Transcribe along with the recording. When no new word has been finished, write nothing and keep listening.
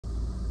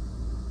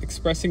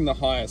expressing the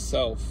higher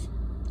self.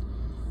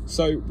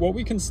 So what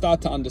we can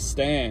start to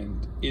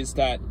understand is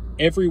that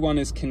everyone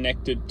is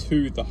connected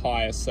to the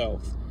higher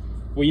self.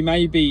 We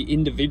may be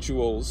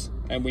individuals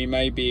and we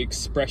may be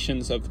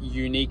expressions of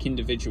unique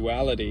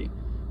individuality,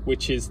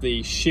 which is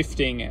the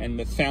shifting and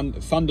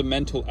the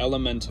fundamental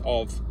element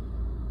of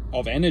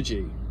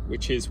energy,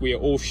 which is we are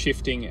all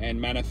shifting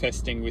and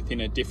manifesting within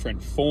a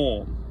different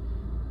form.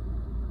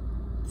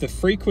 The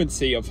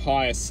frequency of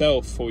higher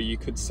self, or you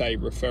could say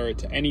refer it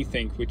to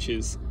anything which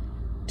is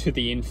to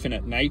the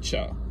infinite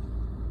nature,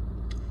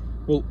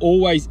 will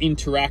always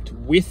interact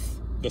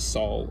with the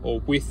soul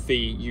or with the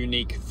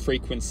unique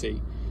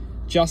frequency.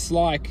 Just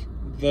like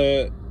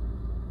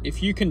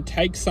if you can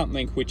take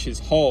something which is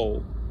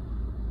whole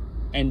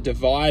and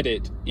divide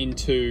it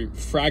into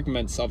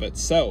fragments of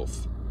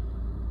itself,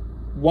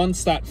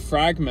 once that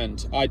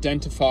fragment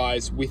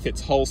identifies with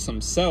its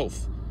wholesome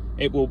self,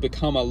 it will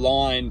become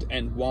aligned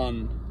and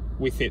one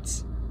with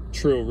its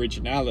true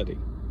originality.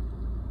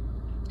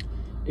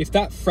 If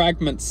that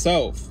fragment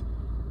self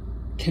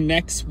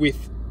connects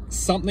with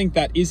something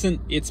that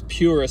isn't its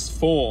purest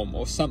form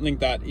or something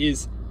that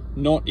is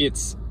not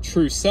its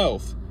true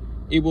self,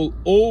 it will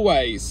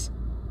always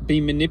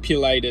be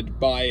manipulated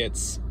by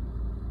its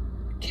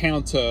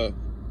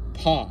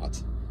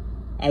counterpart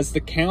as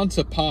the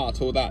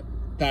counterpart, or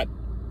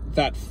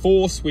that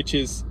force which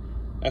is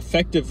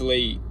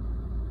effectively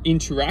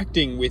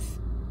interacting with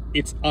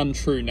its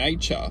untrue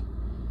nature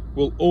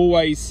will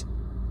always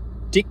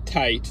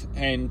dictate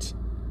and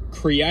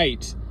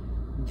create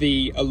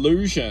the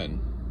illusion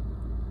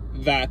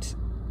that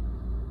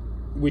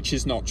which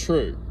is not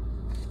true.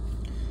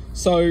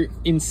 So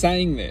in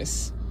saying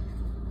this,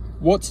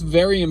 what's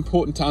very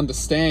important to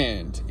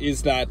understand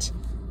is that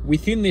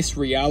within this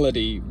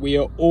reality, we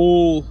are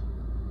all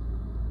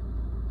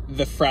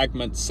the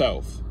fragment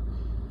self.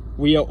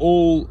 We are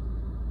all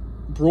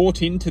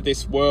brought into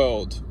this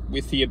world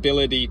with the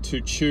ability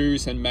to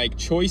choose and make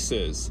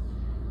choices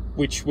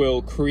which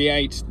will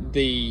create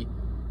the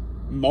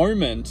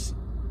moment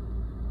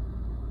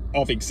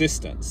of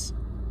existence.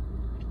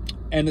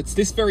 And it's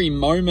this very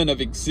moment of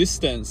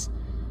existence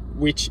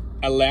which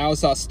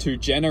allows us to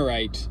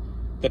generate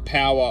the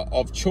power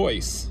of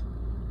choice.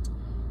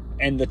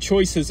 And the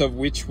choices of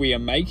which we are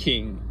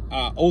making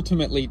are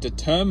ultimately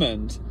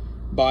determined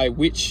by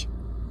which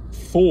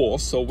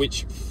force or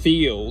which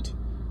field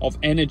of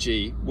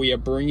energy we are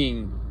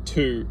bringing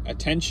to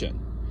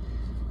attention.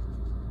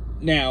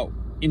 Now,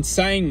 in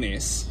saying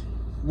this,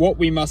 what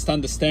we must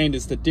understand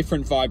is the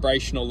different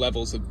vibrational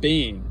levels of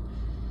being.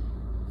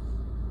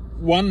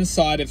 One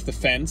side of the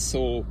fence,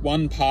 or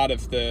one part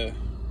of the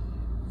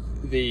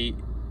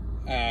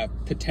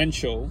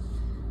potential,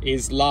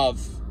 is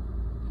love,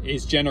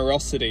 is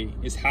generosity,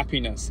 is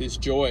happiness, is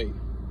joy,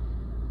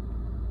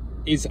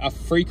 is a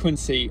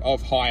frequency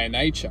of higher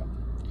nature.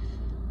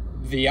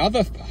 The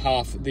other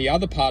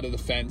part of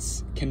the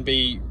fence can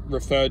be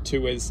referred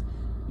to as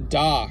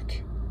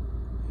dark,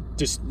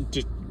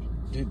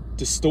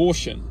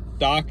 distortion,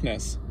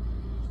 darkness.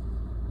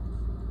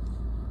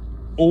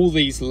 All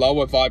these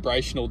lower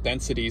vibrational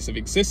densities of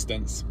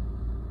existence.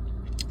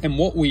 And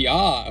what we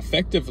are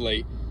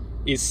effectively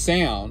is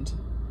sound,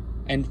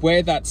 and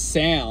where that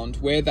sound,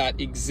 where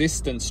that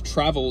existence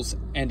travels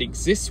and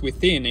exists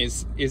within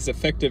is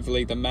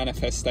effectively the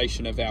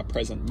manifestation of our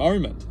present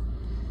moment.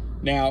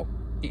 Now,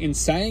 in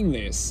saying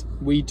this,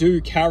 we do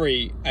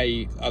carry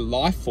a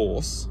life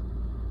force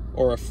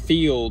or a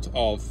field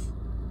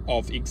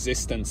of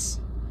existence,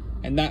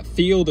 and that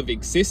field of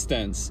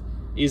existence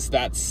is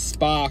that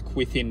spark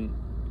within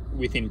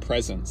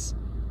presence.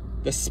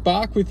 The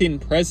spark within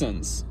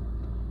presence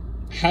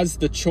has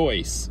the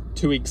choice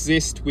to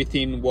exist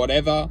within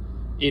whatever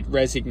it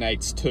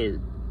resonates to.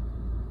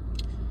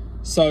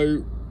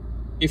 So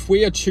if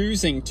we are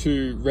choosing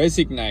to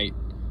resonate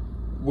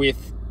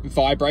with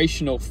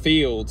vibrational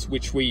fields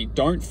which we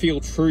don't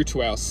feel true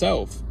to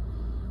ourselves,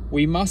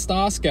 we must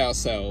ask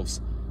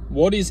ourselves,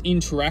 what is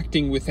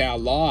interacting with our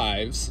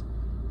lives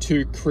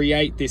to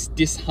create this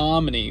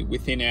disharmony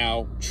within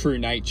our true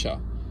nature?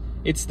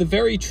 It's the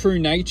very true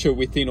nature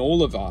within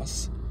all of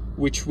us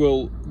which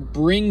will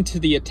bring to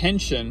the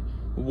attention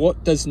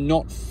what does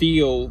not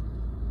feel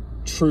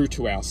true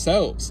to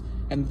ourselves.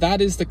 And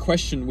that is the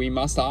question we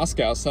must ask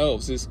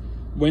ourselves, is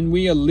when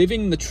we are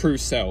living the true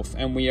self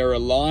and we are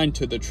aligned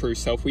to the true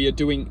self, we are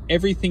doing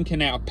everything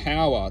in our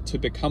power to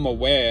become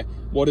aware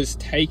what is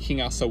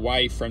taking us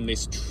away from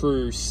this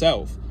true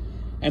self.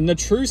 And the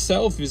true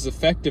self is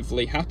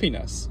effectively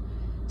happiness.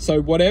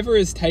 So whatever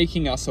is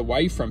taking us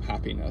away from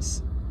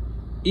happiness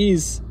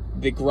is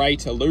the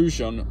great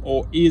illusion,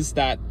 or is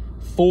that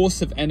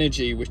force of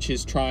energy which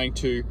is trying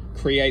to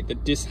create the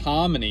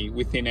disharmony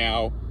within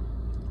our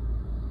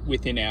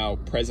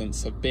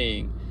presence of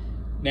being.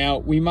 Now,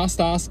 we must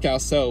ask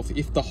ourselves,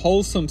 if the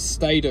wholesome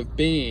state of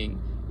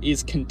being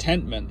is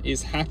contentment,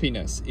 is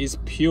happiness, is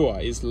pure,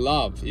 is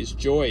love, is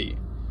joy,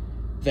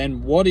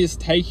 then what is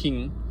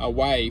taking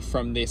away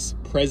from this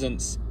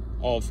presence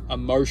of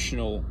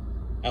emotional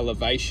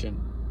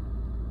elevation?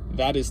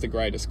 That is the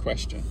greatest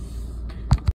question.